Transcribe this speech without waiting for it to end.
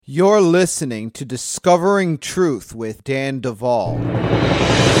You're listening to Discovering Truth with Dan Duvall.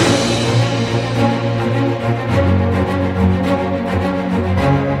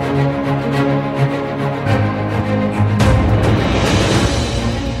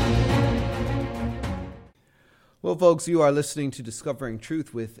 Well, folks, you are listening to Discovering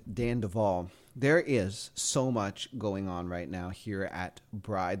Truth with Dan Duvall. There is so much going on right now here at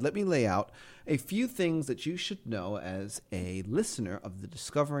Bride. Let me lay out a few things that you should know as a listener of the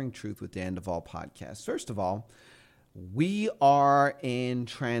Discovering Truth with Dan Duvall podcast. First of all, we are in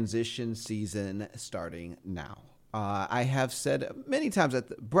transition season starting now. I have said many times at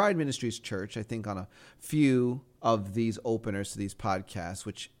the Bride Ministries Church, I think on a few of these openers to these podcasts,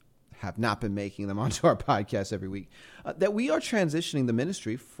 which have not been making them onto our podcast every week, that we are transitioning the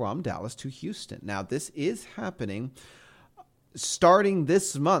ministry from Dallas to Houston. Now, this is happening starting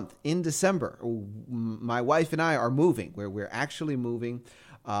this month in December. My wife and I are moving, where we're actually moving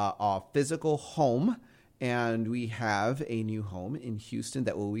our physical home, and we have a new home in Houston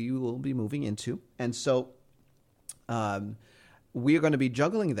that we will be moving into. And so we are going to be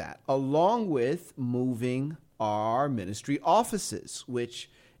juggling that along with moving our ministry offices, which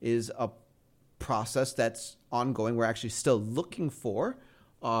is a process that's ongoing. We're actually still looking for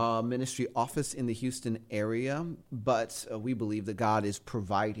a ministry office in the Houston area, but we believe that God is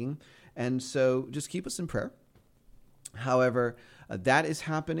providing. And so just keep us in prayer. However, that is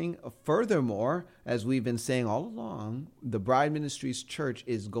happening. Furthermore, as we've been saying all along, the Bride Ministries Church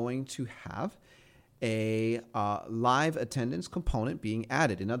is going to have a live attendance component being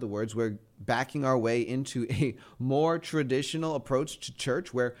added. In other words, we're backing our way into a more traditional approach to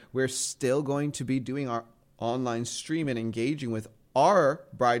church where we're still going to be doing our online stream and engaging with our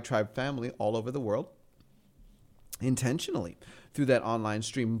Bride Tribe family all over the world intentionally through that online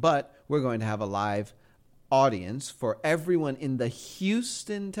stream. But we're going to have a live audience for everyone in the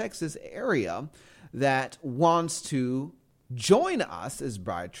Houston, Texas area that wants to join us as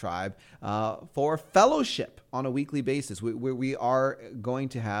Bride Tribe for fellowship on a weekly basis. We are going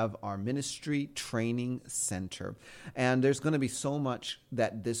to have our ministry training center, and there's going to be so much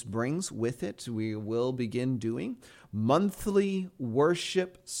that this brings with it. We will begin doing monthly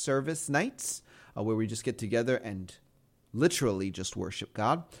worship service nights where we just get together and literally just worship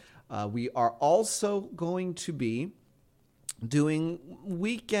God. We are also going to be doing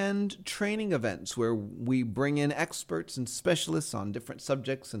weekend training events where we bring in experts and specialists on different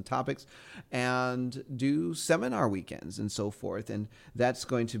subjects and topics and do seminar weekends and so forth. And that's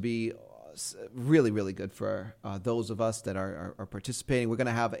going to be really, really good for those of us that are participating. We're going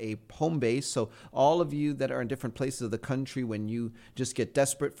to have a home base. So all of you that are in different places of the country, when you just get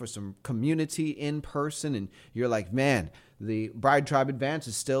desperate for some community in person and you're like, man, the Bride Tribe Advance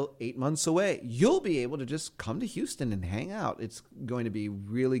is still 8 months away, you'll be able to just come to Houston and hang out. It's going to be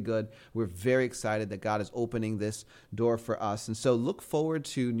really good. We're very excited that God is opening this door for us. And so look forward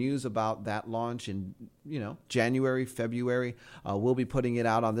to news about that launch in, January, February. We'll be putting it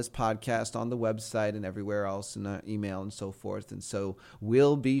out on this podcast, on the website, and everywhere else, in email and so forth. And so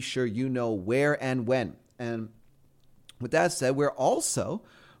we'll be sure you know where and when. And with that said, we're also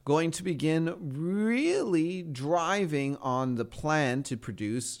going to begin really driving on the plan to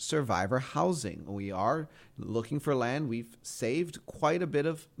produce survivor housing. We are looking for land. We've saved quite a bit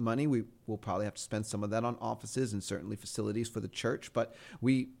of money. We will probably have to spend some of that on offices and certainly facilities for the church, but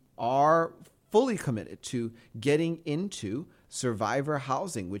we are fully committed to getting into survivor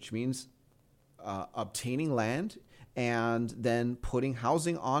housing, which means obtaining land and then putting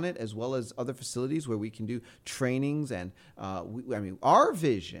housing on it, as well as other facilities where we can do trainings. And our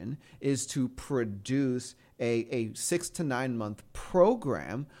vision is to produce a 6 to 9 month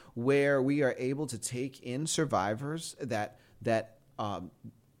program where we are able to take in survivors that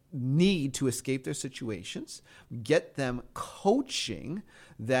need to escape their situations, get them coaching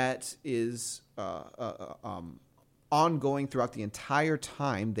that is ongoing throughout the entire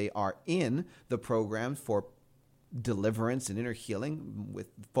time they are in the program for deliverance and inner healing with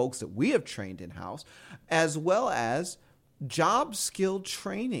folks that we have trained in-house, as well as job skill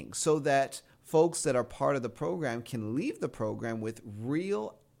training so that folks that are part of the program can leave the program with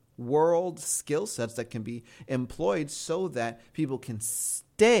real world skill sets that can be employed so that people can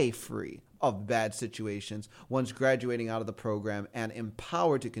stay free of bad situations once graduating out of the program and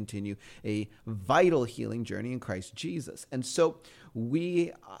empowered to continue a vital healing journey in Christ Jesus. And so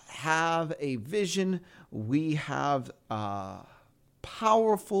we have a vision. We have a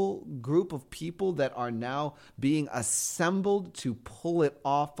powerful group of people that are now being assembled to pull it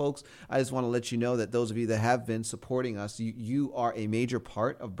off, folks. I just want to let you know that those of you that have been supporting us, you are a major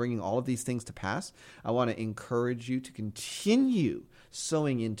part of bringing all of these things to pass. I want to encourage you to continue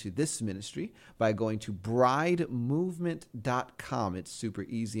sowing into this ministry by going to bridemovement.com. It's super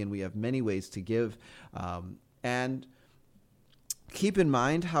easy, and we have many ways to give. And keep in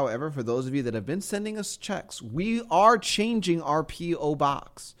mind, however, for those of you that have been sending us checks, we are changing our P.O.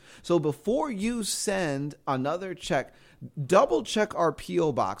 box. So before you send another check, double check our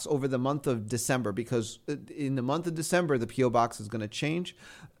P.O. box over the month of December, because in the month of December, the P.O. box is going to change.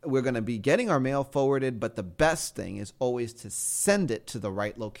 We're going to be getting our mail forwarded, but the best thing is always to send it to the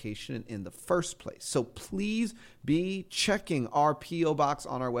right location in the first place. So please be checking our P.O. box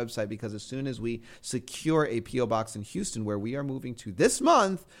on our website, because as soon as we secure a P.O. box in Houston, where we are moving to this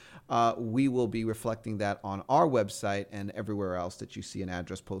month, we will be reflecting that on our website and everywhere else that you see an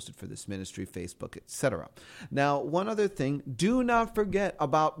address posted for this ministry, Facebook, etc. Now, one other thing, do not forget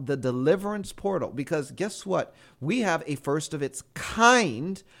about the Deliverance Portal, because guess what? We have a first of its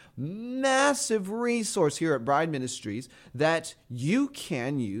kind, massive resource here at Bride Ministries that you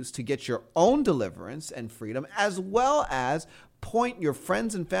can use to get your own deliverance and freedom, as well as point your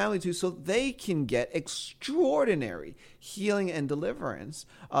friends and family to, so they can get extraordinary healing and deliverance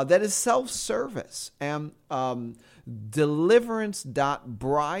that is self-service. And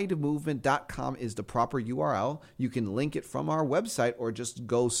deliverance.bridemovement.com is the proper URL. You can link it from our website or just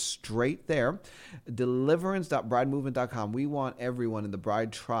go straight there. Deliverance.bridemovement.com. We want everyone in the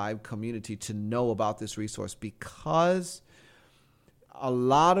Bride Tribe community to know about this resource, because a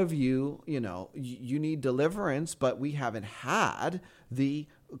lot of you, you need deliverance, but we haven't had the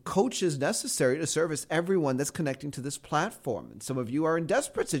coaches necessary to service everyone that's connecting to this platform. And some of you are in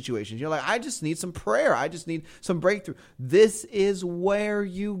desperate situations. You're like, I just need some prayer. I just need some breakthrough. This is where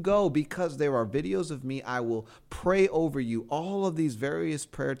you go, because there are videos of me. I will pray over you, all of these various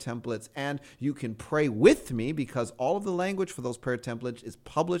prayer templates, and you can pray with me, because all of the language for those prayer templates is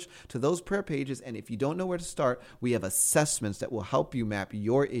published to those prayer pages. And if you don't know where to start, we have assessments that will help you map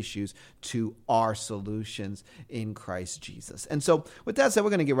your issues to our solutions in Christ Jesus. And so with that said, we're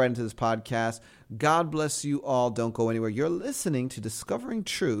going to get right into this podcast. God bless you all. Don't go anywhere. You're listening to Discovering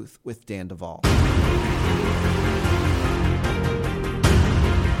Truth with Dan Duvall.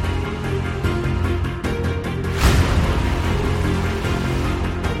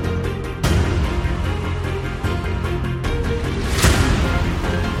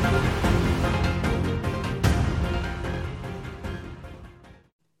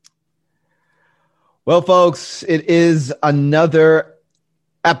 Well, folks, it is another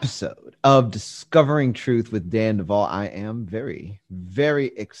episode of Discovering Truth with Dan Duvall. I am very, very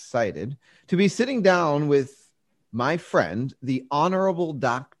excited to be sitting down with my friend, the Honorable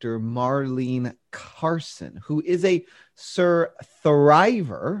Dr. Marlene Carson, who is a Sir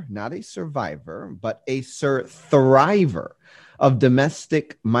Thriver, not a survivor, but a Sir Thriver of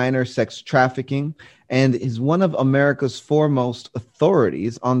domestic minor sex trafficking, and is one of America's foremost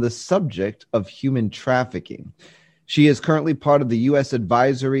authorities on the subject of human trafficking. She is currently part of the U.S.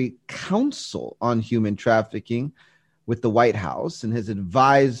 Advisory Council on Human Trafficking with the White House, and has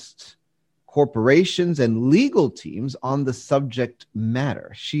advised corporations and legal teams on the subject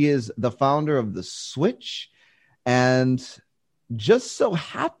matter. She is the founder of The Switch, and just so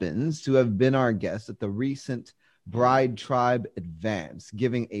happens to have been our guest at the recent Bride Tribe Advance,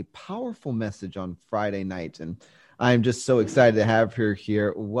 giving a powerful message on Friday night. And I'm just so excited to have her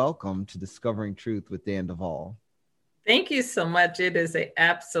here. Welcome to Discovering Truth with Dan Duvall. Thank you so much. It is an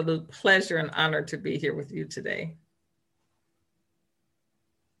absolute pleasure and honor to be here with you today.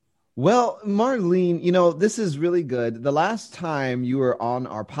 Well, Marlene, this is really good. The last time you were on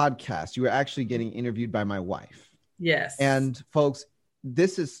our podcast, you were actually getting interviewed by my wife. Yes. And folks,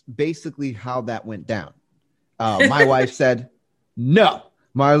 this is basically how that went down. My wife said, no,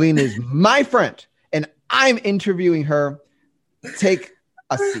 Marlene is my friend, and I'm interviewing her. Take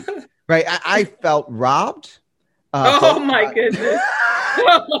a seat. Right? I felt robbed. My goodness.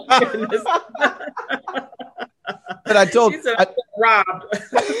 Oh, my goodness. But I told robbed.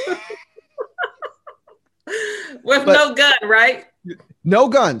 With no gun, right? No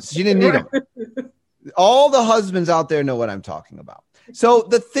guns. She didn't need them. All the husbands out there know what I'm talking about. So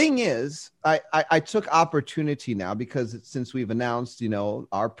the thing is, I took opportunity now, because since we've announced,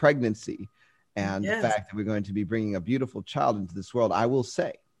 our pregnancy and the fact that we're going to be bringing a beautiful child into this world, I will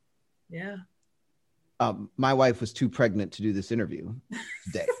say, my wife was too pregnant to do this interview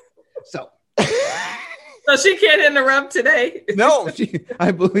today. So she can't interrupt today. No,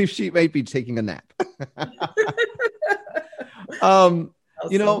 I believe she might be taking a nap.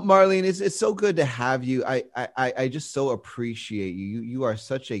 Marlene, it's so good to have you. I just so appreciate you. You are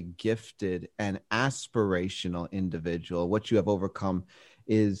such a gifted and aspirational individual. What you have overcome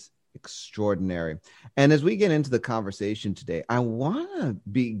is extraordinary. And as we get into the conversation today, I want to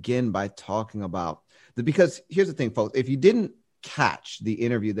begin by talking about because here's the thing, folks, if you didn't catch the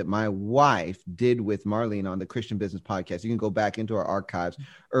interview that my wife did with Marlene on the Christian Business Podcast, you can go back into our archives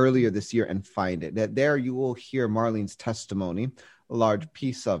earlier this year and find it. That there you will hear Marlene's testimony, a large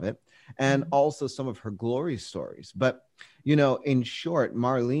piece of it, and also some of her glory stories. But, in short,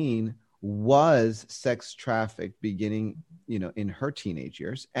 Marlene was sex trafficked beginning, in her teenage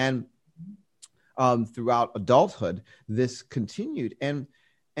years. And throughout adulthood, this continued. And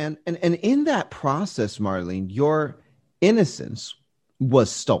in that process, Marlene, your innocence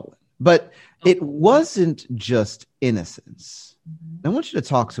was stolen, but it wasn't just innocence. I want you to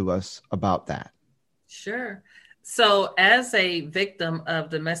talk to us about that. Sure. So as a victim of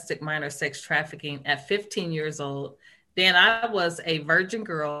domestic minor sex trafficking at 15 years old, then I was a virgin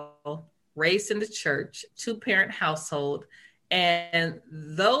girl raised in the church, 2-parent household. And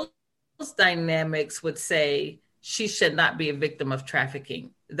those dynamics would say she should not be a victim of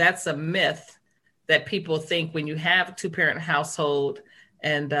trafficking. That's a myth that people think when you have a 2-parent household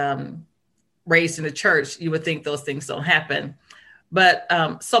and raised in the church, you would think those things don't happen. But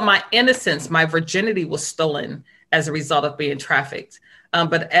so my innocence, my virginity was stolen as a result of being trafficked.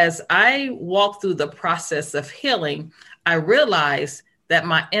 But as I walked through the process of healing, I realized that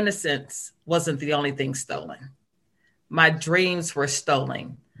my innocence wasn't the only thing stolen. My dreams were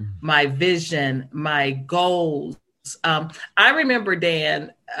stolen, my vision, my goals. I remember,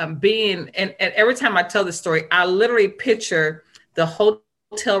 Dan, being, and every time I tell this story, I literally picture the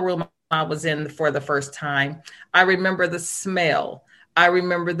hotel room I was in for the first time. I remember the smell. I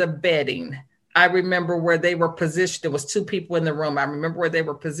remember the bedding. I remember where they were positioned. There was 2 people in the room. I remember where they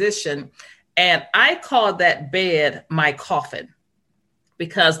were positioned. And I called that bed my coffin,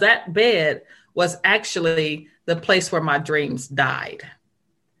 because that bed was actually the place where my dreams died.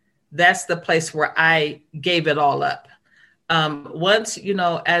 That's the place where I gave it all up. Once,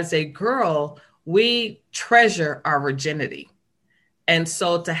 as a girl, we treasure our virginity. And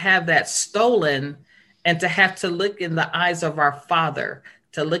so to have that stolen and to have to look in the eyes of our father,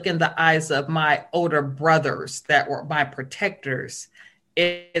 to look in the eyes of my older brothers that were my protectors,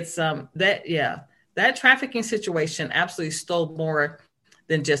 it's that trafficking situation absolutely stole more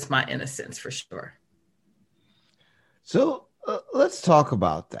than just my innocence, for sure. So let's talk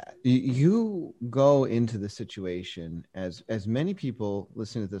about that. You go into the situation as many people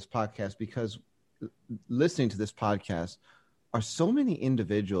listening to this podcast, because listening to this podcast are so many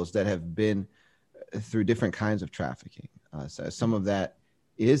individuals that have been through different kinds of trafficking. So some of that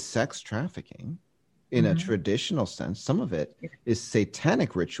is sex trafficking in a traditional sense. Some of it is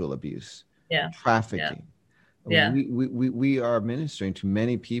satanic ritual abuse, trafficking. Yeah. We are ministering to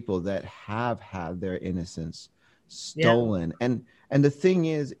many people that have had their innocence stolen. And the thing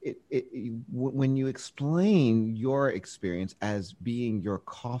is, when you explain your experience as being your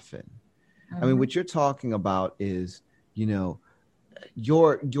coffin, I mean, what you're talking about is,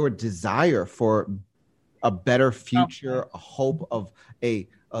 your desire for a better future, a hope of a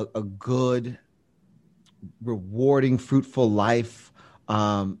good, rewarding, fruitful life.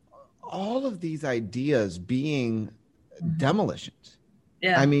 All of these ideas being demolitions.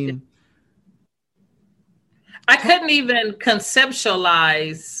 Yeah. I mean, I couldn't even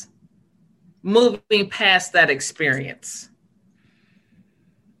conceptualize moving past that experience.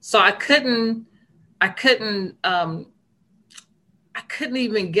 So I couldn't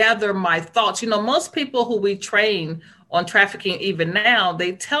even gather my thoughts. Most people who we train on trafficking, even now,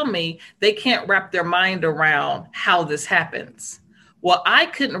 they tell me they can't wrap their mind around how this happens. Well, I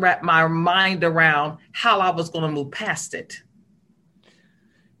couldn't wrap my mind around how I was going to move past it.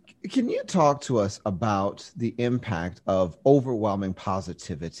 Can you talk to us about the impact of overwhelming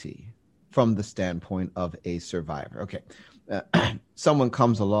positivity from the standpoint of a survivor? Okay. Someone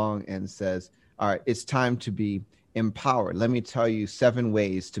comes along and says, all right, it's time to be empowered. Let me tell you 7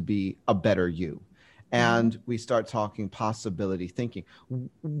 ways to be a better you. And we start talking possibility thinking.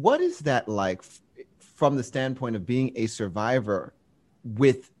 What is that like from the standpoint of being a survivor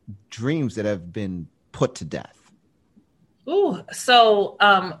with dreams that have been put to death? So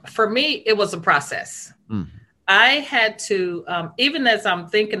for me, it was a process. I had to, even as I'm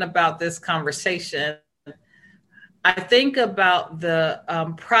thinking about this conversation, I think about the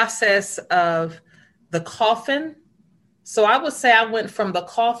process of the coffin. So I would say I went from the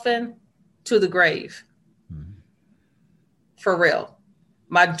coffin to the grave. For real.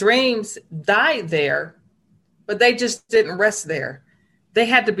 My dreams died there, but they just didn't rest there. They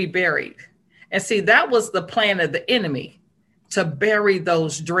had to be buried. And see, that was the plan of the enemy, to bury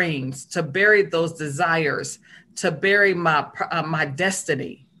those dreams, to bury those desires, to bury my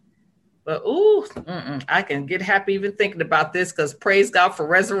destiny. But I can get happy even thinking about this, because praise God for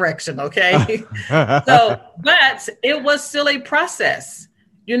resurrection. Okay. But it was still a process,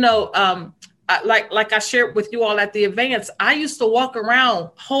 like I shared with you all at the advance. I used to walk around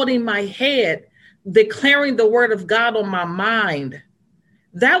holding my head, declaring the word of God on my mind.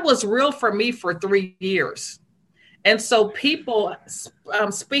 That was real for me for 3 years. And so people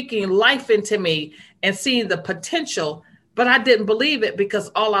speaking life into me and seeing the potential, but I didn't believe it because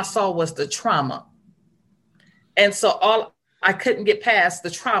all I saw was the trauma. And so I couldn't get past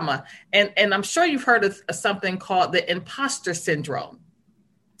the trauma. And I'm sure you've heard of something called the imposter syndrome.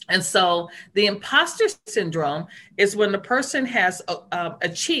 And so the imposter syndrome is when the person has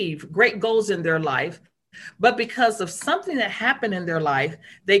achieved great goals in their life, but because of something that happened in their life,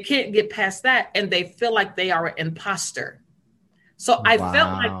 they can't get past that and they feel like they are an imposter. So I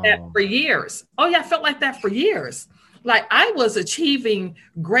felt like that for years. Oh yeah, I felt like that for years. Like I was achieving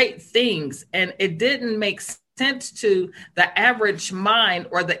great things and it didn't make sense to the average mind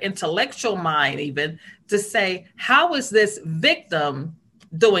or the intellectual mind even to say, how is this victim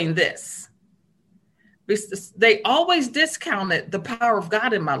doing this? They always discounted the power of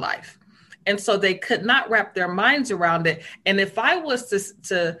God in my life. And so they could not wrap their minds around it. And if I was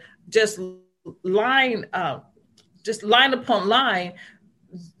to just line upon line,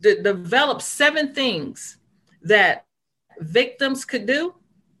 develop 7 things that victims could do,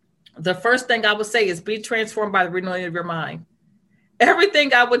 the first thing I would say is be transformed by the renewing of your mind.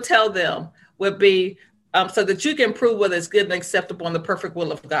 Everything I would tell them would be so that you can prove whether it's good and acceptable in the perfect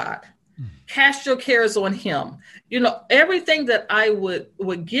will of God. Cast your cares on him. Everything that I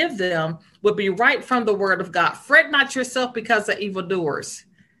would give them would be right from the word of God. Fret not yourself because of evildoers.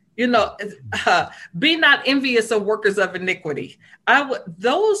 Be not envious of workers of iniquity.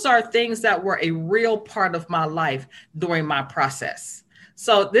 Those are things that were a real part of my life during my process.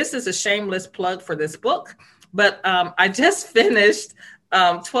 So this is a shameless plug for this book, but I just finished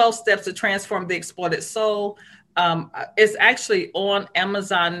 12 Steps to Transform the Exploited Soul. It's actually on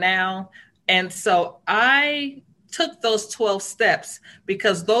Amazon now. And so I took those 12 steps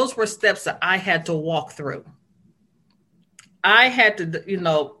because those were steps that I had to walk through. I had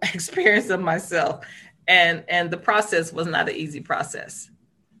to, experience them myself. And the process was not an easy process,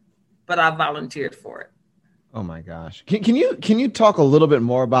 but I volunteered for it. Oh my gosh. Can you talk a little bit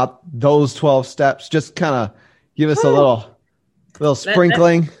more about those 12 steps? Just kind of give us a little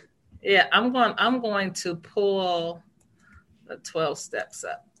sprinkling. Yeah, I'm going to pull the 12 steps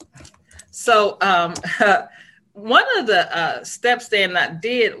up. So one of the steps that I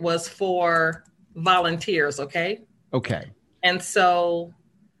did was for volunteers. Okay. And so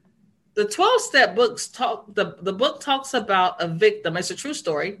the 12-step books the book talks about a victim. It's a true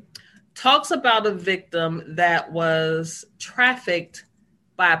story. Talks about a victim that was trafficked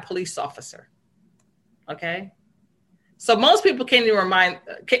by a police officer. Okay. So most people can't even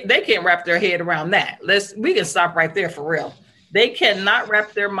they can't wrap their head around that. We can stop right there for real. They cannot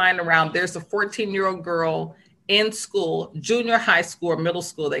wrap their mind around there's a 14-year-old girl in school, junior high school or middle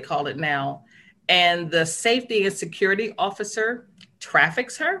school, they call it now. And the safety and security officer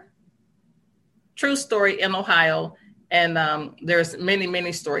traffics her. True story in Ohio. And there's many,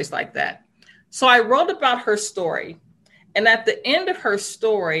 many stories like that. So I wrote about her story. And at the end of her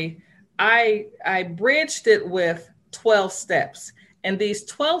story, I bridged it with 12 steps. And these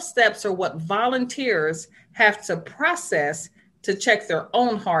 12 steps are what volunteers have to process to check their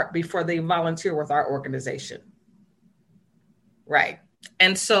own heart before they volunteer with our organization. Right.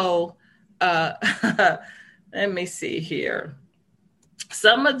 And so let me see here.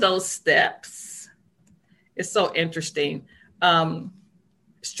 Some of those steps is so interesting.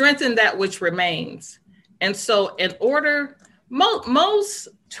 Strengthen that which remains. And so in order, most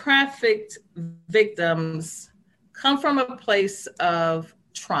trafficked victims come from a place of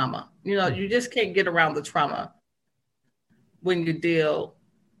trauma. You just can't get around the trauma when you deal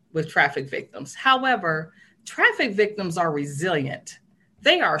with traffic victims. However, traffic victims are resilient.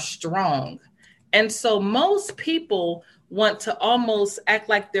 They are strong. And so most people want to almost act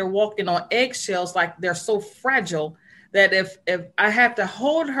like they're walking on eggshells, like they're so fragile that if I have to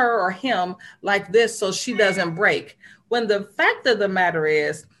hold her or him like this so she doesn't break. When the fact of the matter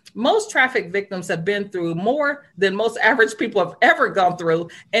is, most traffic victims have been through more than most average people have ever gone through.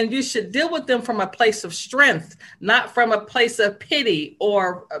 And you should deal with them from a place of strength, not from a place of pity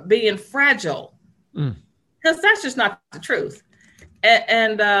or being fragile. Because that's just not the truth.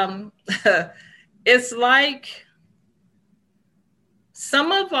 And it's like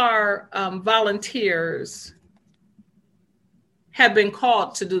some of our volunteers have been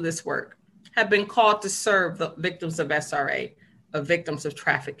called to do this work, have been called to serve the victims of SRA. of victims of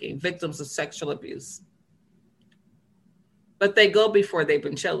trafficking, victims of sexual abuse. But they go before they've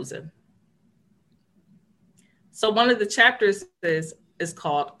been chosen. So one of the chapters is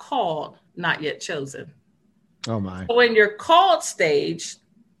called, Not Yet Chosen. Oh my. So in your called stage,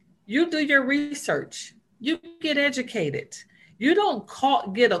 you do your research, you get educated. You don't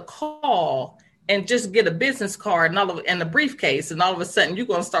get a call and just get a business card and a briefcase, and all of a sudden you're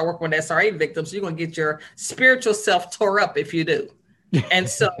going to start working with SRA victims. You're going to get your spiritual self tore up if you do. And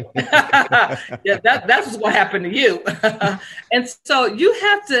so yeah, that's what's going to happen to you. And so you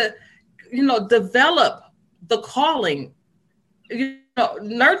have to, develop the calling,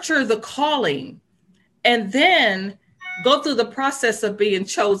 nurture the calling, and then go through the process of being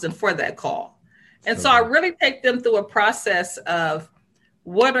chosen for that call. And so I really take them through a process of,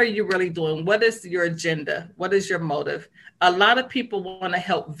 what are you really doing? What is your agenda? What is your motive? A lot of people want to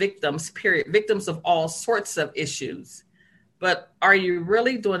help victims, period, victims of all sorts of issues. But are you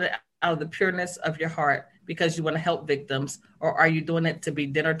really doing it out of the pureness of your heart because you want to help victims? Or are you doing it to be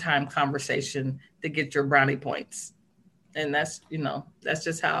dinner time conversation to get your brownie points? And that's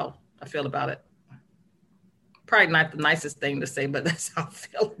just how I feel about it. Probably not the nicest thing to say, but that's how I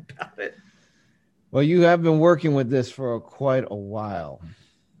feel about it. Well, you have been working with this for quite a while.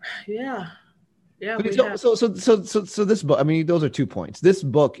 Yeah. So this book, I mean, those are 2 points. This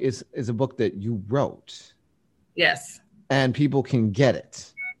book is a book that you wrote. Yes. And people can get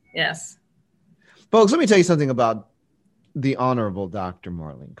it. Yes. Folks, let me tell you something about the Honorable Dr.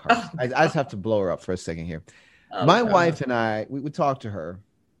 Marlene Carson. I just have to blow her up for a second here. My wife and I, we would talk to her,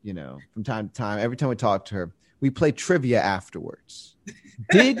 from time to time. Every time we talk to her, we play trivia afterwards.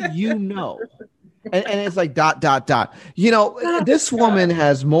 Did you know? And it's like ... This woman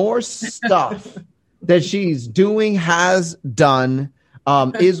has more stuff that she's doing, has done,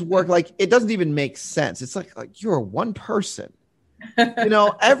 is work. Like, it doesn't even make sense. It's like you're one person.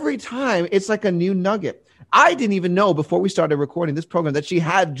 Every time it's like a new nugget. I didn't even know before we started recording this program that she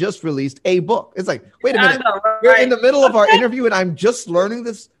had just released a book. It's like, wait a minute, we're in the middle of our interview and I'm just learning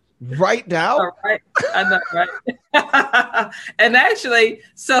this right now. I know, right? And actually,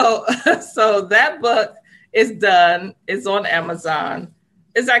 so that book is done. It's on Amazon.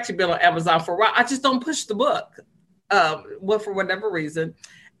 It's actually been on Amazon for a while. I just don't push the book, for whatever reason.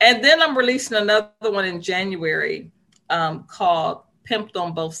 And then I'm releasing another one in January called Pimped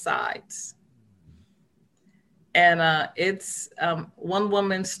on Both Sides. And it's one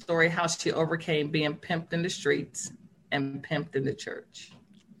woman's story, how she overcame being pimped in the streets and pimped in the church.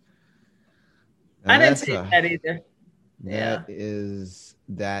 Now I didn't say that either.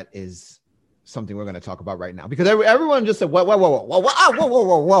 That is something we're going to talk about right now, because everyone just said, whoa,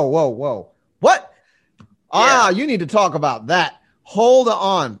 what? Yeah. You need to talk about that. Hold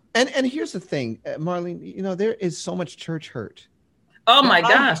on. And here's the thing, Marlene, there is so much church hurt. Oh my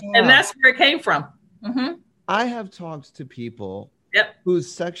gosh. And that's where it came from. Mm-hmm. I have talked to people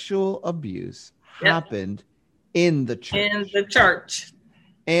whose sexual abuse happened in the church.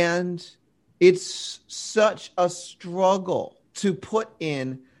 And it's such a struggle to put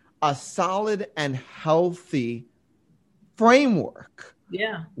in a solid and healthy framework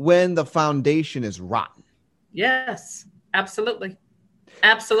when the foundation is rotten. Yes, absolutely.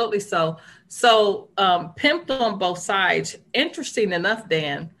 Absolutely. So Pimped on Both Sides, interesting enough,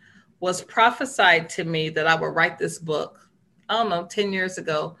 Dan, was prophesied to me that I would write this book, 10 years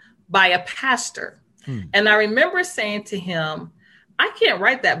ago, by a pastor. And I remember saying to him, I can't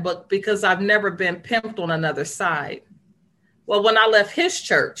write that book because I've never been pimped on another side. Well, when I left his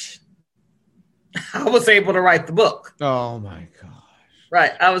church, I was able to write the book. Oh my gosh.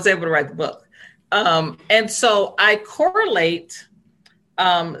 Right. I was able to write the book. And so I correlate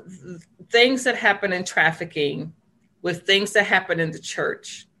things that happen in trafficking with things that happen in the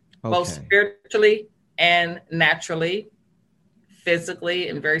church, both spiritually and naturally, physically,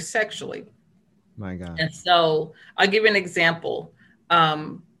 and very sexually. My God. And so I'll give you an example.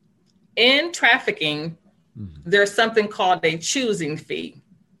 In trafficking, there's something called a choosing fee.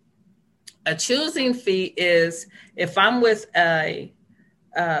 A choosing fee is if I'm with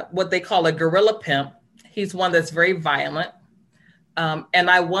what they call a guerrilla pimp. He's one that's very violent. And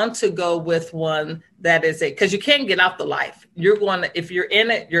I want to go with one that is because you can't get out the life. If you're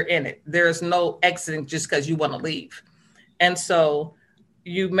in it, you're in it. There's no exiting just because you want to leave. And so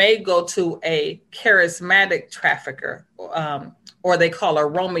you may go to a charismatic trafficker, or they call a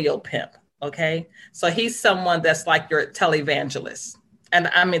Romeo pimp. Okay. So he's someone that's like your televangelist. And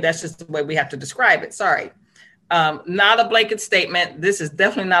I mean, that's just the way we have to describe it. Sorry. Not a blanket statement. This is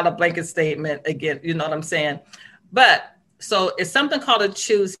definitely not a blanket statement. Again, you know what I'm saying? But so it's something called a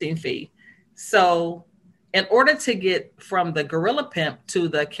choosing fee. So In order to get from the gorilla pimp to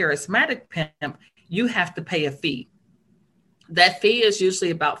the charismatic pimp, you have to pay a fee. That fee is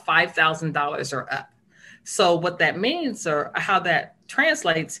usually about $5,000 or up. So what that means, or how that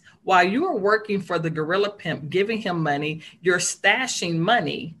translates, while you are working for the gorilla pimp, giving him money, you're stashing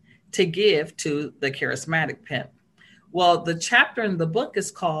money to give to the charismatic pimp. Well, the chapter in the book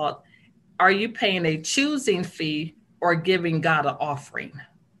is called, Are You Paying a Choosing Fee or Giving God an Offering?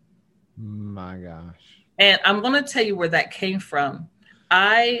 My gosh. And I'm going to tell you where that came from.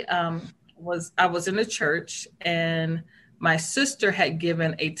 I was in a church, and my sister had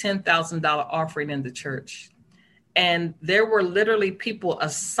given a $10,000 offering in the church. And there were literally people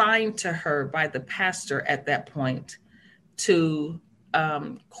assigned to her by the pastor at that point to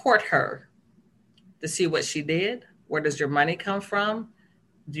court her to see what she did. Where does your money come from?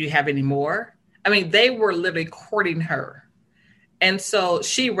 Do you have any more? I mean, they were literally courting her. And so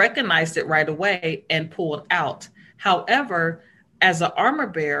she recognized it right away and pulled out. However, as an armor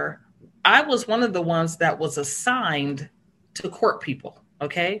bearer, I was one of the ones that was assigned to court people,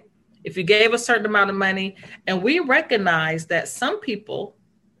 okay? If you gave a certain amount of money, and we recognize that some people,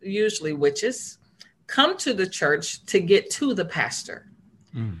 usually witches, come to the church to get to the pastor.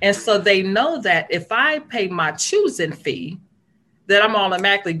 And so they know that if I pay my choosing fee, that I'm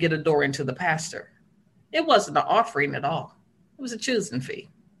automatically get a door into the pastor. It wasn't an offering at all. It was a choosing fee.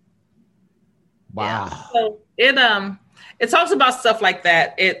 Wow. Yeah. So it talks about stuff like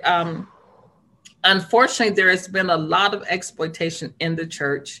that. Unfortunately, there has been a lot of exploitation in the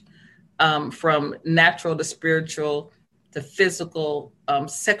church, from natural to spiritual to physical,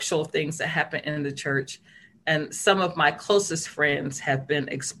 sexual things that happen in the church. And some of my closest friends have been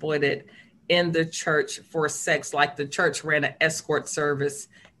exploited in the church for sex, like the church ran an escort service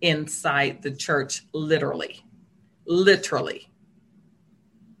inside the church, literally.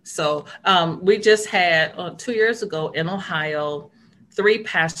 So we just had 2 years ago in Ohio, 3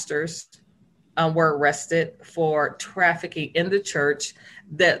 pastors were arrested for trafficking in the church,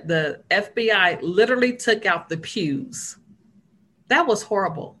 that the FBI literally took out the pews. That was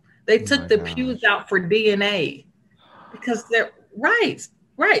horrible. They took the pews out for DNA because they're right.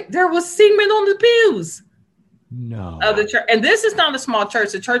 There was semen on the pews. No. Of the church. And this is not a small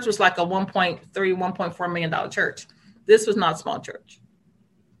church. The church was like a $1.4 million church. This was not a small church.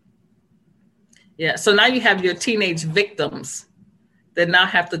 Yeah. So now you have your teenage victims that now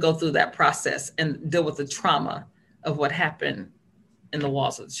have to go through that process and deal with the trauma of what happened in the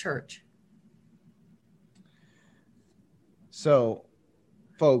walls of the church. So,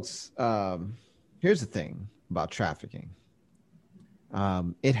 folks, here's the thing about trafficking.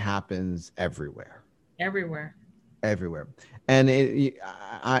 It happens everywhere. Everywhere. And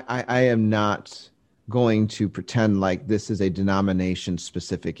I am not going to pretend like this is a denomination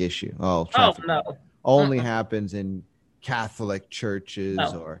specific issue. Trafficking no. Only happens in Catholic churches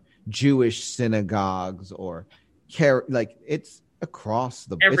or Jewish synagogues or it's across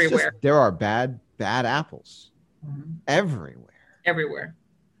the everywhere. There are bad apples everywhere.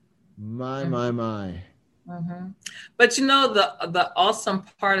 My. Mm-hmm. But the awesome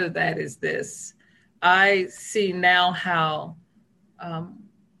part of that is this. I see now how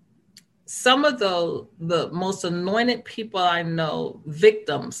some of the most anointed people I know,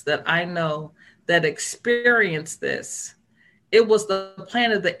 victims that I know that experience this, it was the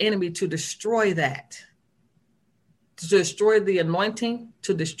plan of the enemy to destroy that, to destroy the anointing,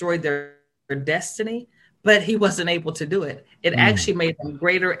 to destroy their destiny. But he wasn't able to do it. It actually made them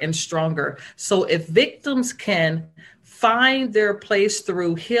greater and stronger. So if victims can find their place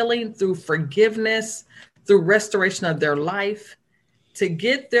through healing, through forgiveness, through restoration of their life, to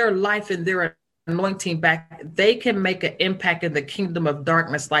get their life and their anointing back, they can make an impact in the kingdom of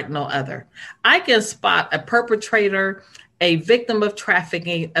darkness like no other. I can spot a perpetrator, a victim of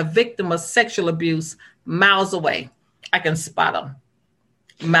trafficking, a victim of sexual abuse miles away. I can spot them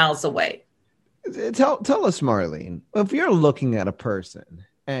miles away. Tell us, Marlene, if you're looking at a person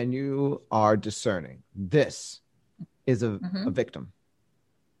and you are discerning, this is a victim.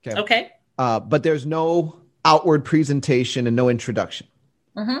 Okay. But there's no outward presentation and no introduction.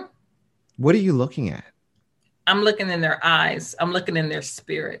 What are you looking at? I'm looking in their eyes. I'm looking in their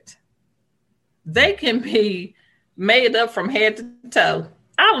spirit. They can be made up from head to toe.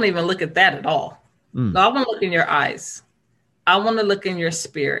 I don't even look at that at all. No, I want to look in your eyes. I want to look in your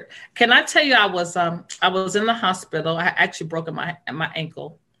spirit. Can I tell you, I was in the hospital. I actually broke my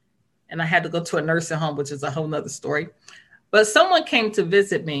ankle, and I had to go to a nursing home, which is a whole nother story. But someone came to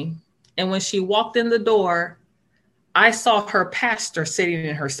visit me, and when she walked in the door, I saw her pastor sitting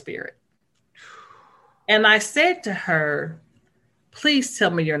in her spirit. And I said to her, Please tell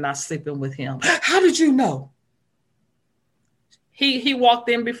me you're not sleeping with him. How did you know? He walked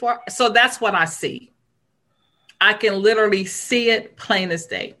in before. So that's what I see. I can literally see it plain as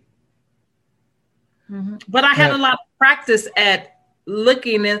day. Mm-hmm. But I had a lot of practice at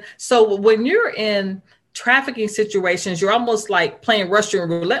looking in. So when you're in trafficking situations, you're almost like playing Russian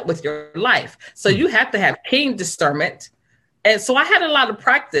roulette with your life. So you have to have keen discernment. And so I had a lot of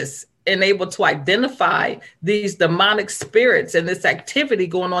practice and able to identify these demonic spirits and this activity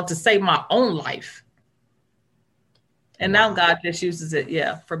going on to save my own life. And now God just uses it,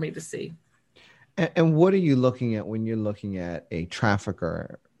 for me to see. And what are you looking at when you're looking at a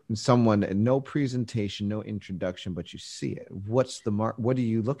trafficker, someone, no presentation, no introduction, but you see it? What's the mark? What are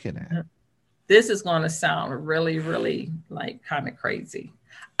you looking at? This is going to sound really, really like kind of crazy.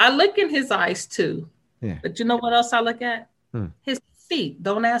 I look in his eyes too. Yeah. But you know what else I look at? His feet.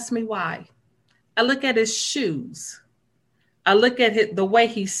 Don't ask me why. I look at his shoes. I look at the way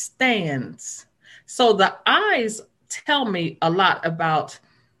he stands. So the eyes tell me a lot about,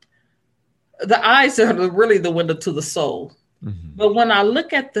 the eyes are really the window to the soul. Mm-hmm. But when I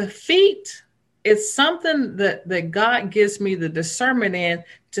look at the feet, it's something that God gives me the discernment in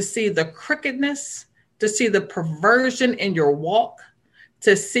to see the crookedness, to see the perversion in your walk,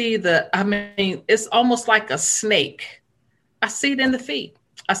 to see it's almost like a snake. I see it in the feet.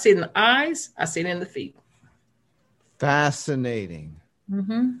 I see it in the eyes. I see it in the feet. Fascinating.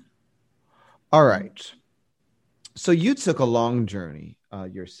 Mm-hmm. All right. So you took a long journey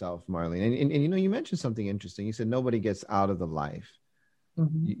yourself, Marlene, and you mentioned something interesting. You said nobody gets out of the life.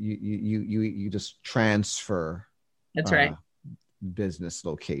 Mm-hmm. You just transfer. That's right. Business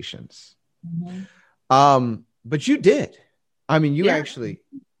locations. Mm-hmm. But you did. I mean, you actually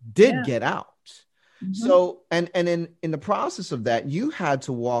did get out. Mm-hmm. So, and in the process of that, you had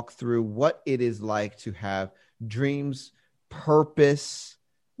to walk through what it is like to have dreams, purpose,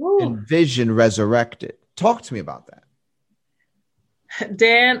 and vision resurrected. Talk to me about that.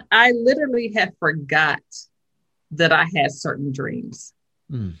 Dan, I literally had forgot that I had certain dreams.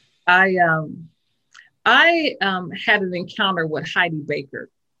 Mm. I had an encounter with Heidi Baker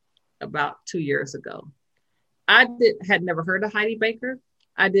about 2 years ago. I had never heard of Heidi Baker.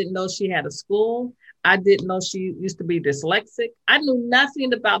 I didn't know she had a school. I didn't know she used to be dyslexic. I knew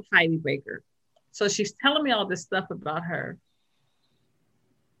nothing about Heidi Baker. So she's telling me all this stuff about her.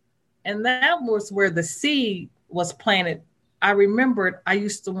 And that was where the seed was planted. I remembered I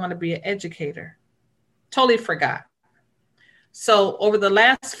used to want to be an educator. Totally forgot. So over the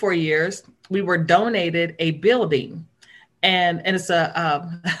last 4 years, we were donated a building. And it's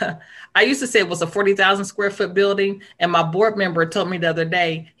I used to say it was a 40,000 square foot building. And my board member told me the other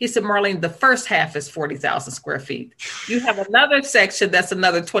day, he said, Marlene, the first half is 40,000 square feet. You have another section that's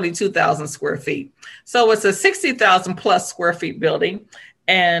another 22,000 square feet. So it's a 60,000 plus square feet building.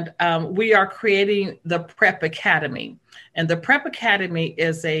 And we are creating the Prep Academy. And the Prep Academy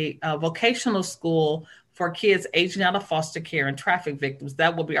is a vocational school for kids aging out of foster care and traffic victims.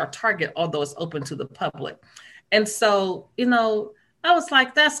 That will be our target, although it's open to the public. And so, I was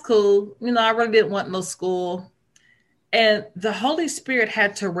like, that's cool. I really didn't want no school. And the Holy Spirit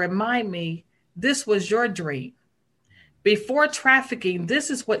had to remind me, this was your dream. Before trafficking, this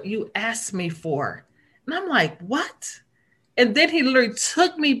is what you asked me for. And I'm like, what? And then he literally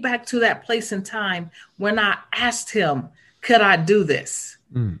took me back to that place in time when I asked him, could I do this?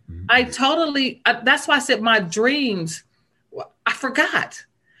 Mm-hmm. That's why I said my dreams, I forgot.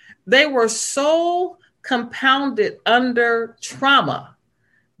 They were so compounded under trauma.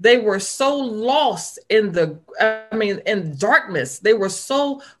 They were so lost in in darkness. They were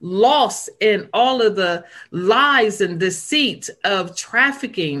so lost in all of the lies and deceit of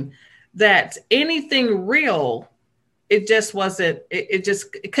trafficking that anything real, it just wasn't,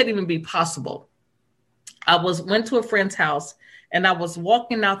 it couldn't even be possible. I went to a friend's house and I was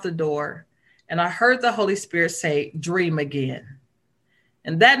walking out the door and I heard the Holy Spirit say, dream again.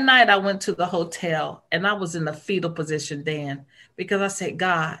 And that night I went to the hotel and I was in a fetal position, Dan, because I said,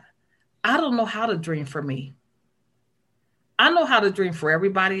 God, I don't know how to dream for me. I know how to dream for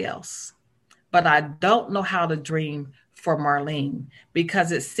everybody else, but I don't know how to dream for Marlene,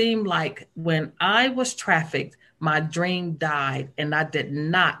 because it seemed like when I was trafficked, my dream died and I did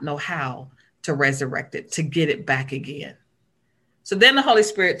not know how to resurrect it, to get it back again. So then the Holy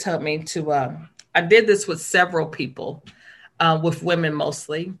Spirit told me I did this with several people, with women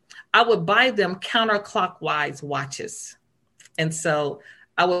mostly. I would buy them counterclockwise watches. And so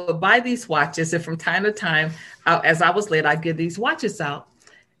I would buy these watches, and from time to time, as I was late, I'd give these watches out.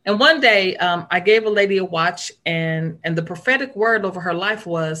 And one day I gave a lady a watch, and the prophetic word over her life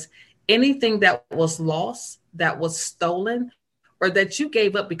was, anything that was lost, that was stolen, or that you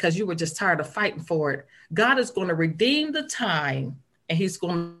gave up because you were just tired of fighting for it, God is going to redeem the time and he's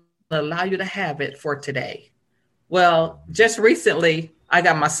going to allow you to have it for today. Well, just recently, I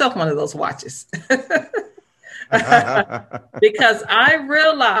got myself one of those watches because I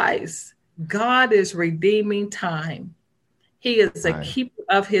realize God is redeeming time. He is a keeper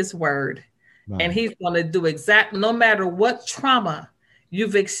of his word, and he's going to do no matter what trauma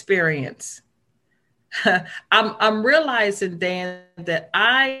you've experienced. I'm realizing, Dan, that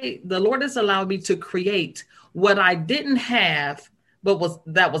the Lord has allowed me to create what I didn't have, but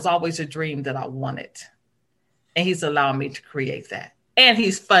that was always a dream that I wanted. And he's allowing me to create that. And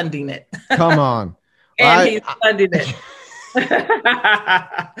he's funding it. Come on. And he's funding it.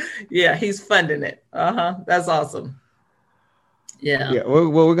 Yeah, he's funding it. That's awesome. Yeah.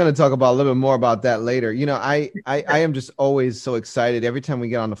 Well, we're going to talk about a little bit more about that later. You know, I am just always so excited every time we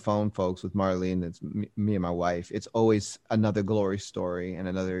get on the phone, folks, with Marlene. It's me and my wife. It's always another glory story and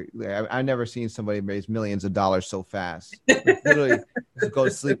another. I've never seen somebody raise millions of dollars so fast. Literally, go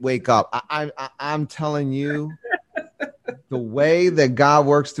to sleep, wake up. I'm telling you, the way that God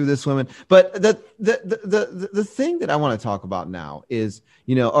works through this woman. But the thing that I want to talk about now is,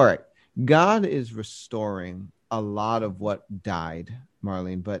 you know, all right, God is restoring a lot of what died,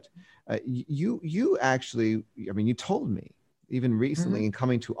 Marlene, but you actually, I mean, you told me even recently in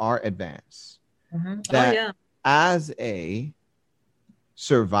coming to our advance that as a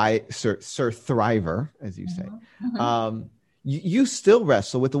thriver, as you say, you still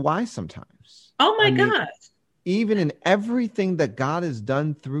wrestle with the why sometimes. Oh my God. Even in everything that God has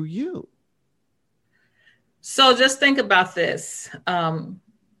done through you. So just think about this.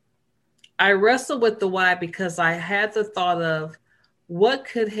 I wrestle with the why because I had the thought of what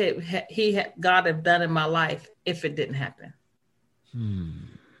could God have done in my life if it didn't happen?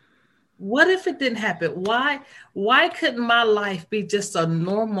 What if it didn't happen? Why couldn't my life be just a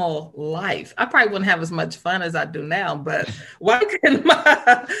normal life? I probably wouldn't have as much fun as I do now, but why couldn't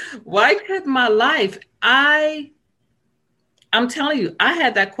my life? I'm telling you, I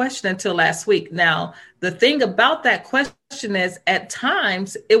had that question until last week. Now, the thing about that question is at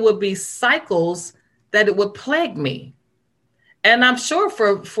times it would be cycles that it would plague me. And I'm sure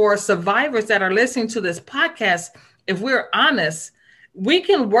for survivors that are listening to this podcast, if we're honest, we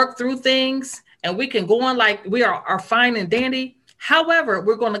can work through things and we can go on like we are fine and dandy. However,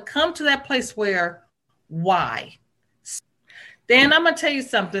 we're going to come to that place where why? Dan, I'm going to tell you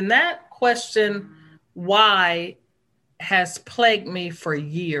something. That question, why, has plagued me for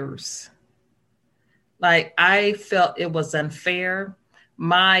years. Like I felt it was unfair.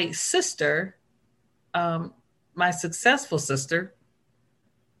 My sister, my successful sister,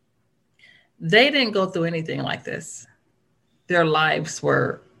 they didn't go through anything like this. Their lives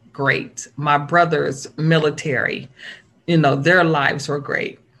were great. My brother's military, their lives were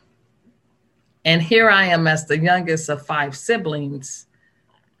great. And here I am as the youngest of 5 siblings,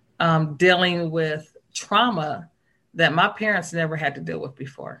 dealing with trauma that my parents never had to deal with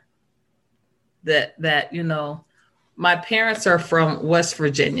before. That my parents are from West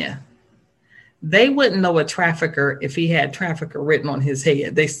Virginia. They wouldn't know a trafficker if he had trafficker written on his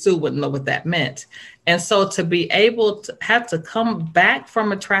head. They still wouldn't know what that meant. And so to be able to have to come back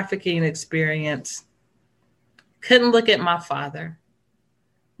from a trafficking experience, couldn't look at my father.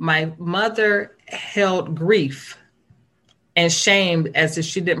 My mother held grief and shame as if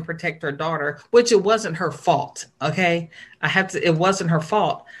she didn't protect her daughter, which it wasn't her fault. Okay. It wasn't her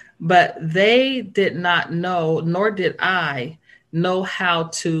fault, but they did not know, nor did I know how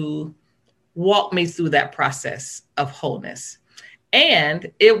to walk me through that process of wholeness. And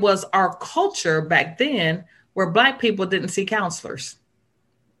it was our culture back then where Black people didn't see counselors.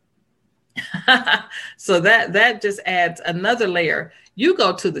 So that just adds another layer. You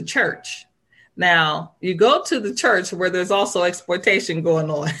go to the church. Now, you go to the church where there's also exploitation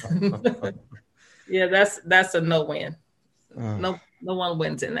going on. Yeah, that's a no-win. No one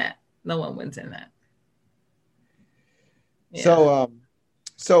wins in that. No one wins in that. Yeah.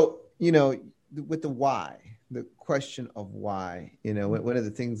 So with the why, the question of why, one of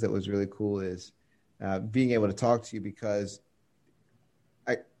the things that was really cool is being able to talk to you because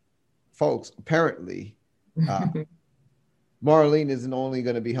folks, apparently, Marlene isn't only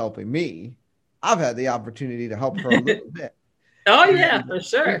going to be helping me. I've had the opportunity to help her a little bit. Oh yeah, for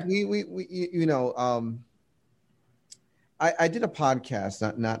sure. I did a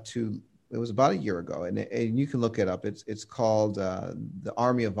podcast it was about a year ago, and you can look it up. It's called The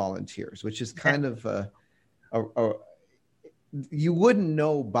Army of Volunteers, which is kind of you wouldn't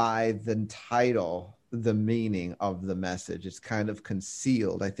know by the title the meaning of the message. It's kind of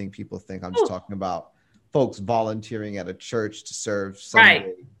concealed. I think people think I'm just talking about folks volunteering at a church to serve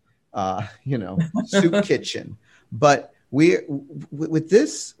Right. Sunday, soup kitchen. But with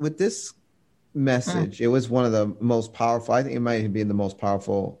this message, it was one of the most powerful. I think it might have been the most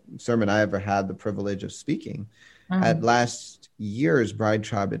powerful sermon I ever had the privilege of speaking at last year's Bride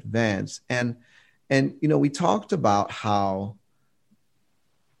Tribe Advance. And we talked about how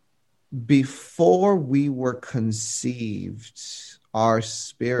before we were conceived, our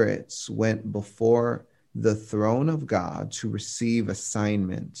spirits went before the throne of God to receive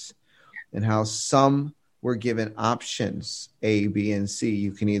assignments, and how some were given options A, B, and C.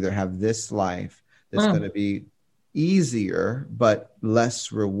 You can either have this life that's going to be easier but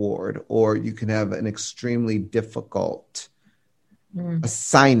less reward, or you can have an extremely difficult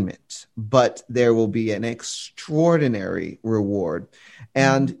assignment, but there will be an extraordinary reward.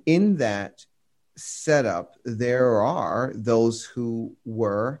 And in that setup, there are those who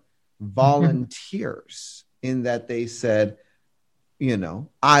were volunteers in that they said,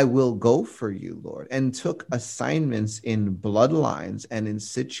 I will go for you, Lord, and took assignments in bloodlines and in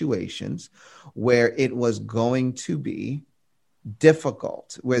situations where it was going to be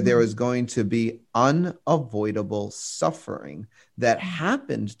difficult, where there was going to be unavoidable suffering that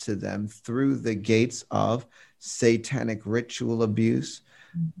happened to them through the gates of satanic ritual abuse,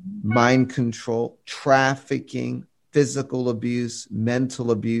 mind control, trafficking, physical abuse,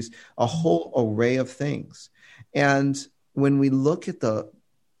 mental abuse, a whole array of things. And when we look at the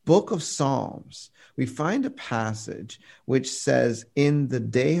book of Psalms, we find a passage which says, in the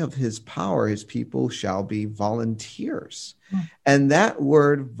day of his power, his people shall be volunteers. And that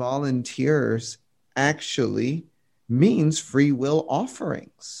word volunteers actually means free will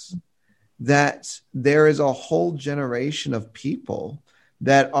offerings, that there is a whole generation of people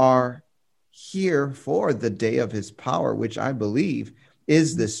that are here for the day of his power, which I believe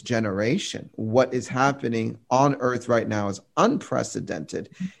is this generation. What is happening on earth right now is unprecedented.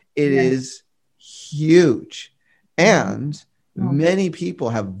 It is huge. And many people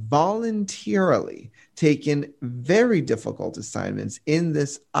have voluntarily taken very difficult assignments in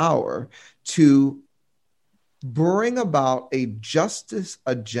this hour to bring about a justice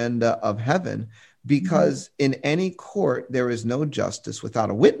agenda of heaven, because in any court, there is no justice without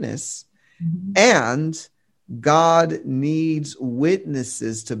a witness. And God needs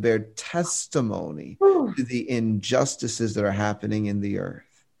witnesses to bear testimony to the injustices that are happening in the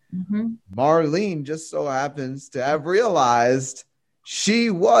earth. Marlene just so happens to have realized she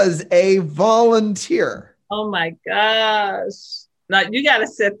was a volunteer. Oh my gosh. Now you got to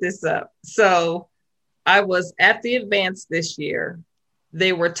set this up. So I was at the advance this year.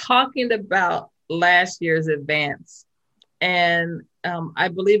 They were talking about last year's advance. And I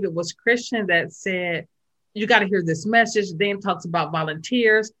believe it was Christian that said, you got to hear this message. Then talks about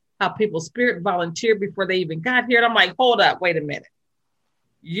volunteers, how people's spirit volunteered before they even got here. And I'm like, hold up, wait a minute.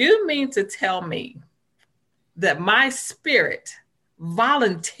 You mean to tell me that my spirit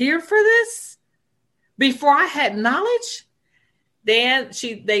volunteered for this before I had knowledge?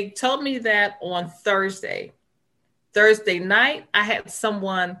 They told me that on Thursday. Thursday night, I had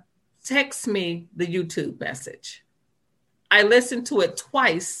someone text me the YouTube message. I listened to it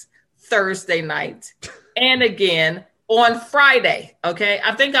twice Thursday night and again on Friday. Okay.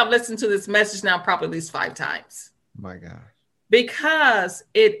 I think I've listened to this message now probably at least 5 times. My God. Because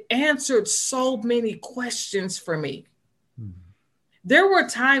it answered so many questions for me. There were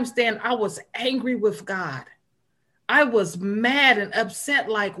times, Dan, I was angry with God. I was mad and upset,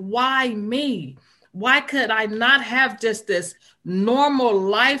 like, why me? Why could I not have just this normal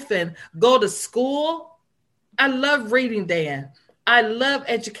life and go to school? I love reading, Dan. I love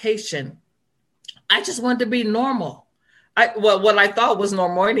education. I just wanted to be normal. What I thought was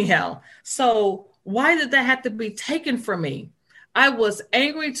normal anyhow. So why did that have to be taken from me? I was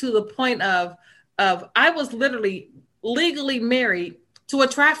angry to the point of I was literally legally married to a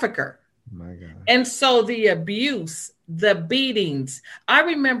trafficker. My God. And so the abuse, the beatings, I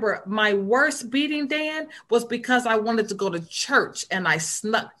remember my worst beating, Dan, was because I wanted to go to church and I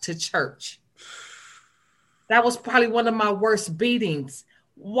snuck to church. That was probably one of my worst beatings.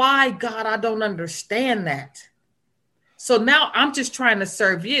 Why, God, I don't understand that. So now I'm just trying to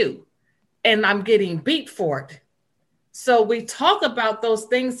serve you and I'm getting beat for it. So we talk about those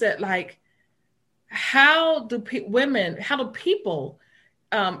things that, like, how do people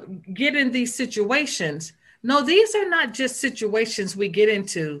get in these situations? No, these are not just situations we get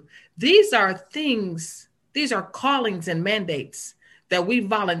into. These are things, these are callings and mandates that we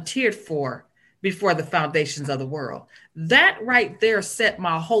volunteered for before the foundations of the world. That right there set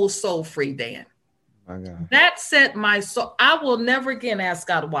my whole soul free, Dan. My God. That set my soul. I will never again ask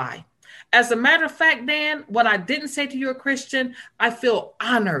God why. As a matter of fact, Dan, what I didn't say to you, a Christian, I feel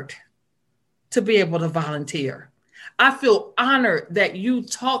honored to be able to volunteer. I feel honored that you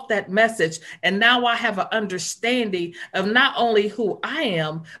taught that message. And now I have an understanding of not only who I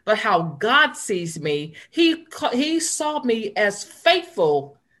am, but how God sees me. He saw me as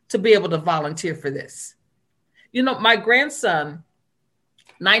faithful to be able to volunteer for this. You know, my grandson,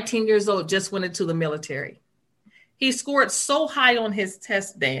 19 years old, just went into the military. He scored so high on his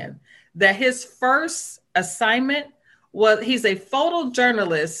test, Dan, that his first assignment was, he's a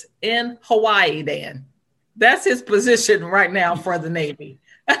photojournalist in Hawaii, Dan. That's his position right now for the Navy.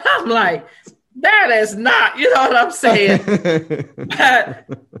 And I'm like, that is not, you know what I'm saying? But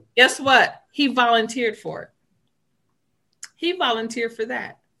guess what? He volunteered for it. He volunteered for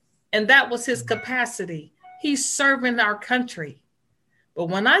that. And that was his capacity. He's serving our country. But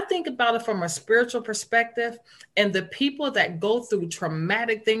when I think about it from a spiritual perspective, and the people that go through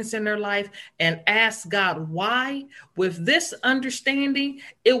traumatic things in their life and ask God why, with this understanding,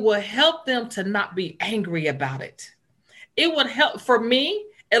 it will help them to not be angry about it. It would help, for me,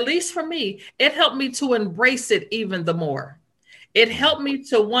 at least for me, it helped me to embrace it even the more. It helped me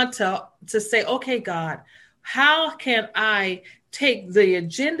to want to say, okay, God, how can I take the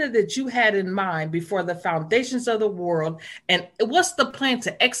agenda that you had in mind before the foundations of the world, and what's the plan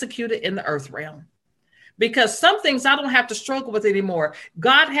to execute it in the earth realm? Because some things I don't have to struggle with anymore.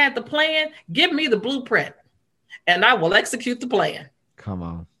 God had the plan, give me the blueprint, and I will execute the plan. Come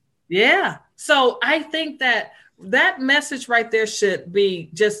on. Yeah. So I think that message right there should be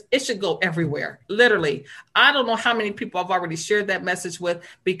just, it should go everywhere. Literally. I don't know how many people I've already shared that message with,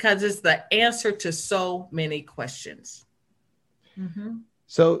 because it's the answer to so many questions. Mm-hmm.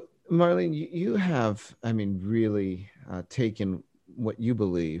 So, Marlene, you have, really taken what you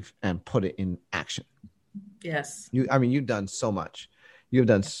believe and put it in action. Yes. You've done so much. You've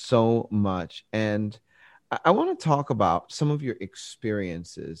done so much. And I want to talk about some of your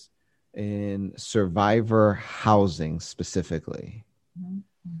experiences in survivor housing specifically.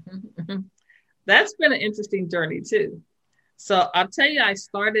 Mm-hmm. That's been an interesting journey too. So I'll tell you, I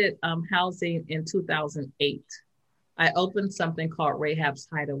started housing in 2008. I opened something called Rahab's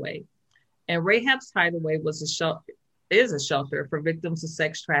Hideaway. And Rahab's Hideaway is a shelter for victims of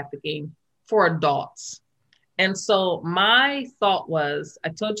sex trafficking for adults. And so my thought was, I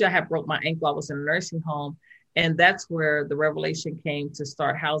told you I had broke my ankle. I was in a nursing home. And that's where the revelation came to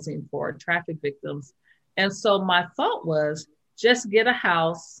start housing for traffic victims. And so my thought was, just get a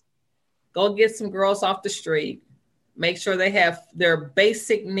house, go get some girls off the street, make sure they have their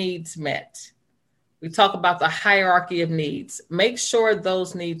basic needs met. We talk about the hierarchy of needs. Make sure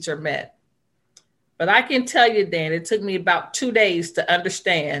those needs are met. But I can tell you, Dan, it took me about 2 days to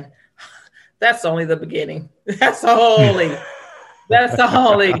understand that's only the beginning. That's only.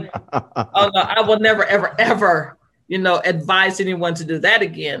 Oh no, I will never, ever, ever, advise anyone to do that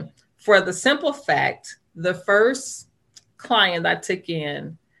again. For the simple fact, the first client I took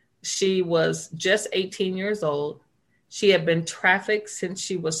in, she was just 18 years old. She had been trafficked since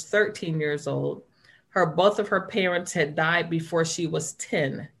she was 13 years old. Both of her parents had died before she was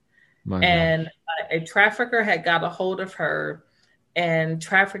 10. And a trafficker had got a hold of her and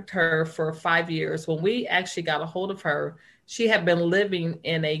trafficked her for 5 years. When we actually got a hold of her, she had been living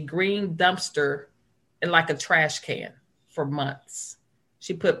in a green dumpster in like a trash can for months.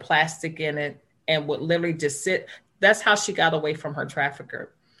 She put plastic in it and would literally just sit. That's how she got away from her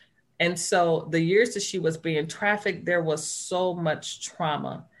trafficker. And so the years that she was being trafficked, there was so much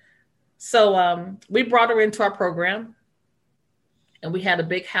trauma. So we brought her into our program, and we had a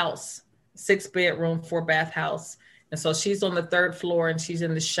big house, 6-bedroom, 4-bath house. And so she's on the 3rd floor and she's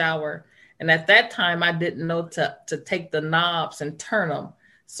in the shower. And at that time, I didn't know to take the knobs and turn them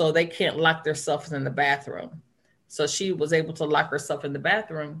so they can't lock themselves in the bathroom. So she was able to lock herself in the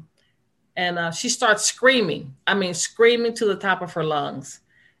bathroom. And she starts screaming. Screaming to the top of her lungs.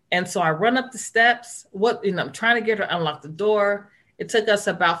 And so I run up the steps. I'm trying to get her to unlock the door. It took us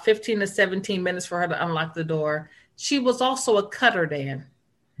about 15 to 17 minutes for her to unlock the door. She was also a cutter, Dan.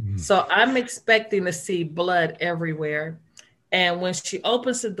 Mm-hmm. So I'm expecting to see blood everywhere. And when she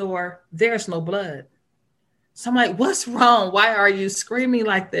opens the door, there's no blood. So I'm like, what's wrong? Why are you screaming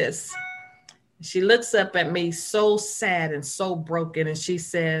like this? She looks up at me so sad and so broken. And she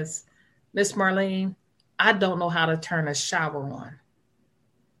says, Miss Marlene, I don't know how to turn a shower on.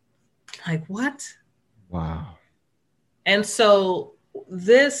 Like, what? Wow. And so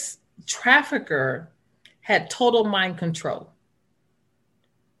this trafficker had total mind control.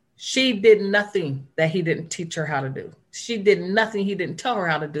 She did nothing that he didn't teach her how to do. She did nothing he didn't tell her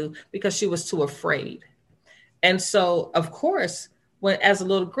how to do because she was too afraid. And so, of course, when, as a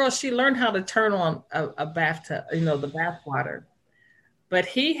little girl, she learned how to turn on a bathtub, the bath water. But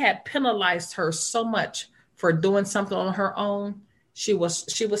he had penalized her so much for doing something on her own. She was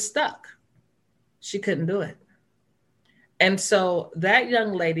stuck. She couldn't do it. And so that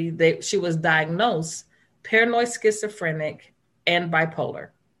young lady, she was diagnosed paranoid schizophrenic and bipolar.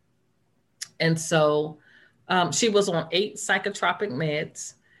 And so she was on 8 psychotropic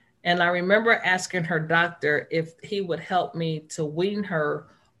meds. And I remember asking her doctor if he would help me to wean her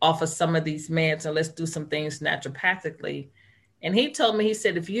off of some of these meds and let's do some things naturopathically. And he told me, he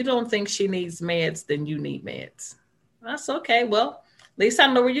said, if you don't think she needs meds, then you need meds. I said, okay, well, at least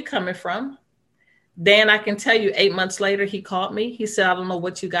I know where you're coming from. Dan, I can tell you 8 months later, he called me. He said, I don't know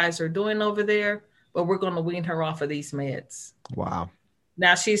what you guys are doing over there, but we're going to wean her off of these meds. Wow.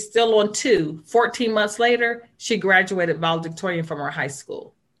 Now she's still on 2. 14 months later, she graduated valedictorian from her high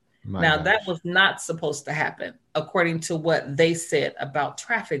school. That was not supposed to happen, according to what they said about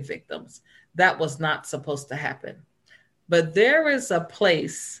traffic victims. That was not supposed to happen. But there is a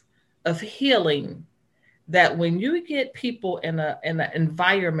place of healing that when you get people in an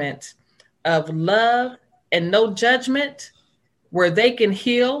environment of love and no judgment, where they can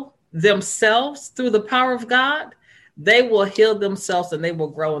heal themselves through the power of God, they will heal themselves and they will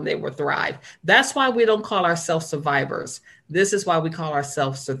grow and they will thrive. That's why we don't call ourselves survivors. This is why we call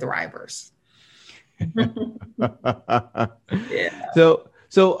ourselves the thrivers. Yeah.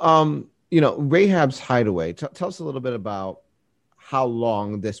 So, Rahab's Hideaway, tell us a little bit about how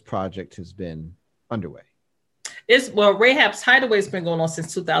long this project has been underway. Rahab's Hideaway has been going on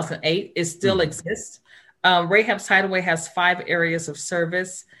since 2008. It still exists. Rahab's Hideaway has 5 areas of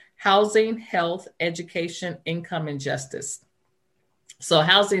service: housing, health, education, income, and justice. So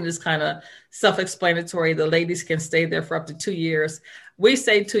housing is kind of self-explanatory. The ladies can stay there for up to 2 years. We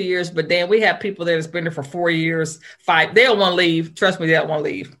say 2 years, but Dan, we have people that have been there for 4 years, 5. They don't want to leave. Trust me, they don't want to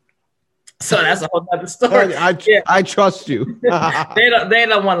leave. So that's a whole other story. I trust you. They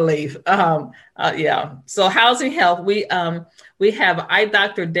don't want to leave. Yeah. So housing, health, we have eye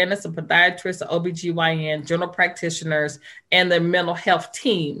doctor, dentist, a podiatrist, a OBGYN, general practitioners, and the mental health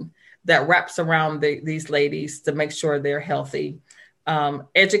team that wraps around these ladies to make sure they're healthy.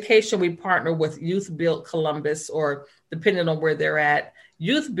 Education, we partner with Youth Build Columbus, or depending on where they're at.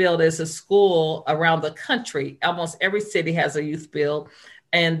 Youth Build is a school around the country. Almost every city has a Youth Build.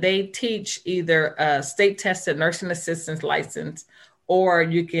 And they teach either a state-tested nursing assistant license, or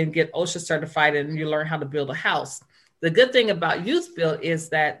you can get OSHA certified and you learn how to build a house. The good thing about Youth Build is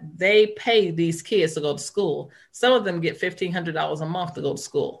that they pay these kids to go to school. Some of them get $1,500 a month to go to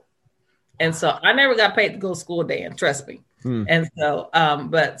school. And so I never got paid to go to school, Dan, trust me. And so,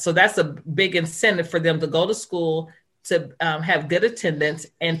 so that's a big incentive for them to go to school, to have good attendance,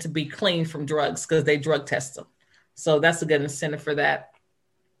 and to be clean from drugs, because they drug test them. So that's a good incentive for that.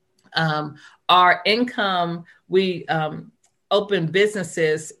 Our income, we open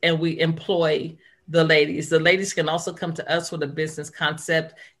businesses and we employ the ladies. The ladies can also come to us with a business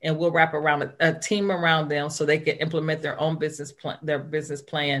concept, and we'll wrap around a team around them so they can implement their own business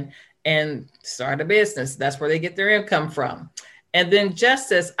plan and start a business. That's where they get their income from. And then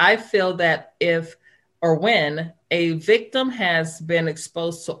justice, I feel that if or when a victim has been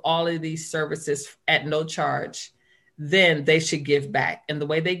exposed to all of these services at no charge, then they should give back. And the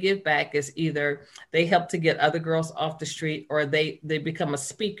way they give back is either they help to get other girls off the street, or they become a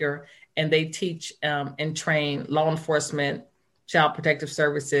speaker and they teach and train law enforcement, child protective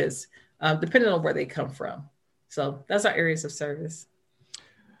services, depending on where they come from. So that's our areas of service.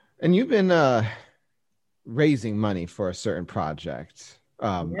 And you've been raising money for a certain project,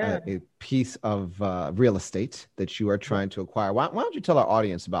 a piece of real estate that you are trying to acquire. Why don't you tell our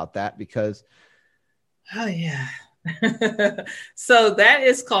audience about that? Because so that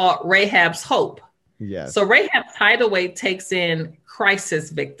is called Rahab's Hope. Yes. So Rahab's Hideaway takes in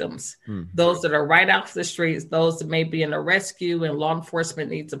crisis victims, those that are right off the streets, those that may be in a rescue and law enforcement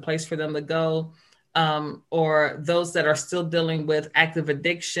needs a place for them to go, or those that are still dealing with active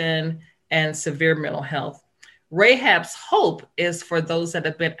addiction and severe mental health. Rahab's Hope is for those that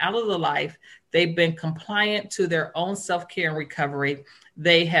have been out of the life. They've been compliant to their own self-care and recovery.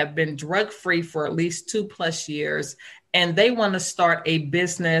 They have been drug-free for at least 2+ years, and they want to start a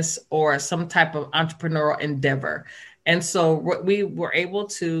business or some type of entrepreneurial endeavor. And so we were able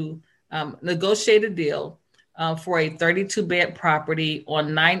to negotiate a deal for a 32-bed property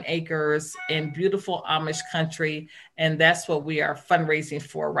on 9 acres in beautiful Amish country. And that's what we are fundraising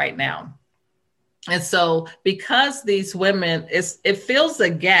for right now. And so because these women, it fills a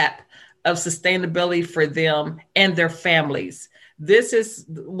gap of sustainability for them and their families. This is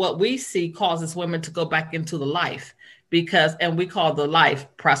what we see causes women to go back into the life, and we call the life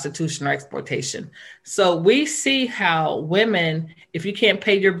prostitution or exploitation. So we see how women, if you can't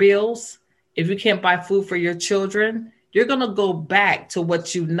pay your bills, if you can't buy food for your children, you're going to go back to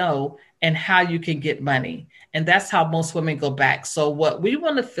what you know and how you can get money. And that's how most women go back. So what we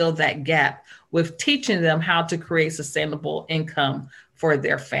want to fill that gap with teaching them how to create sustainable income for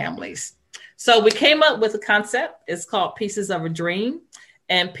their families. So we came up with a concept. It's called Pieces of a Dream.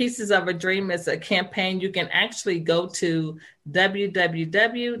 And Pieces of a Dream is a campaign. You can actually go to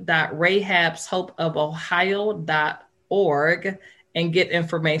www.rahabshopeofohio.org and get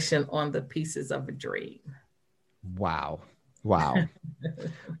information on the Pieces of a Dream. Wow. Wow.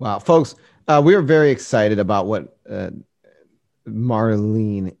 Wow. Folks, we are very excited about what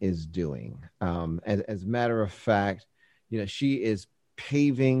Marlene is doing. As a matter of fact, she is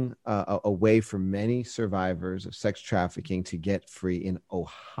paving a way for many survivors of sex trafficking to get free in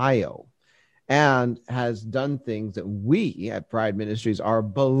Ohio, and has done things that we at Bride Ministries are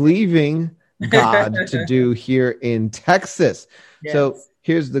believing God to do here in Texas. Yes. So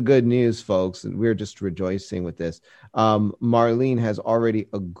here's the good news, folks, and we're just rejoicing with this. Marlene has already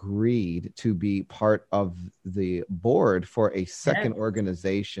agreed to be part of the board for a second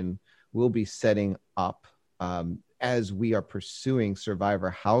organization we'll be setting up as we are pursuing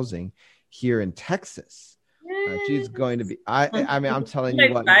survivor housing here in Texas. She's going to be, I mean, I'm telling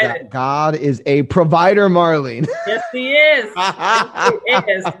you what, God is a provider, Marlene. Yes, he is. Yes, he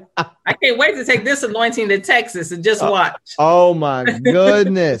is. I can't wait to take this anointing to Texas and just watch. Oh my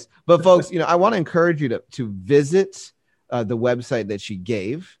goodness. But folks, I want to encourage you to visit the website that she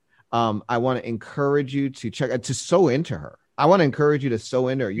gave. I want to encourage you to to sow into her. I want to encourage you to sow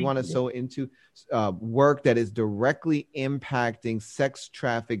into her. You want to sow into work that is directly impacting sex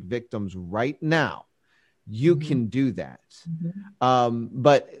traffic victims right now. You can do that.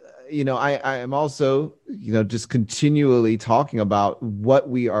 But, I am also, just continually talking about what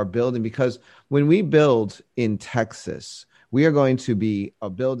we are building, because when we build in Texas, we are going to be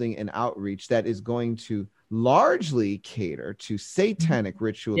building an outreach that is going to largely cater to satanic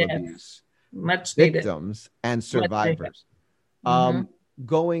ritual abuse victims and survivors.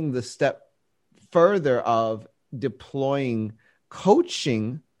 Going the step further of deploying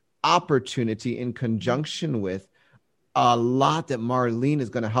coaching opportunity in conjunction with a lot that Marlene is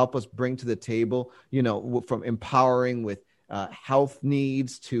going to help us bring to the table, from empowering with health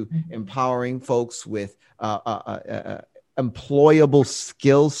needs to empowering folks with employable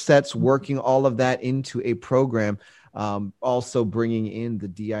skill sets, working all of that into a program. Also bringing in the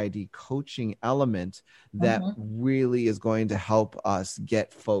DID coaching element that really is going to help us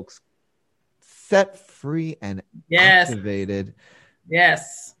get folks set free and activated.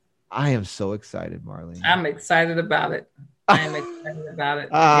 Yes. I am so excited, Marlene. I'm excited about it. I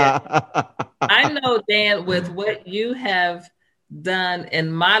know, Dan, with what you have done in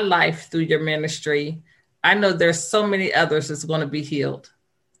my life through your ministry, I know there's so many others that's going to be healed.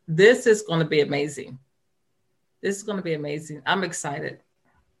 This is going to be amazing. I'm excited.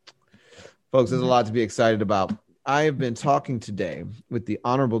 Folks, there's a lot to be excited about. I have been talking today with the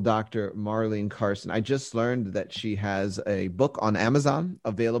Honorable Dr. Marlene Carson. I just learned that she has a book on Amazon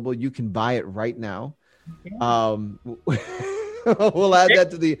available. You can buy it right now. We'll add that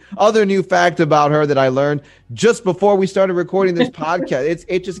to the other new fact about her that I learned just before we started recording this podcast.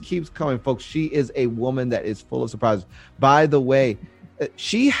 It just keeps coming, folks. She is a woman that is full of surprises. By the way,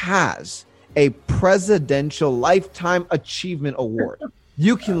 she has a Presidential Lifetime Achievement Award.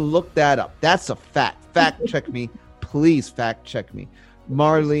 You can look that up. That's a fact. Fact check me. Please fact check me.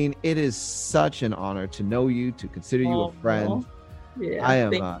 Marlene, it is such an honor to know you, to consider you a friend. Yeah,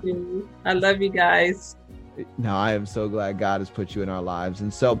 thank you. I love you guys. No, I am so glad God has put you in our lives.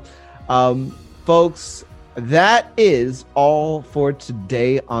 And so, folks, that is all for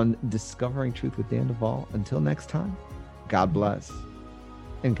today on Discovering Truth with Dan Duvall. Until next time, God bless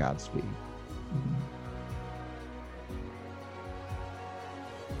and Godspeed.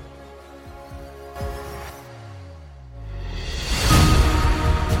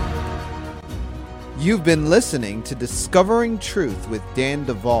 You've been listening to Discovering Truth with Dan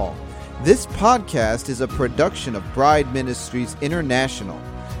Duvall. This podcast is a production of Bride Ministries International.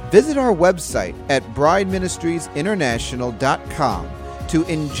 Visit our website at brideministriesinternational.com to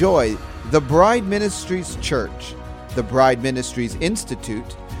enjoy the Bride Ministries Church, the Bride Ministries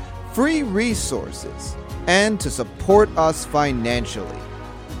Institute, free resources, and to support us financially.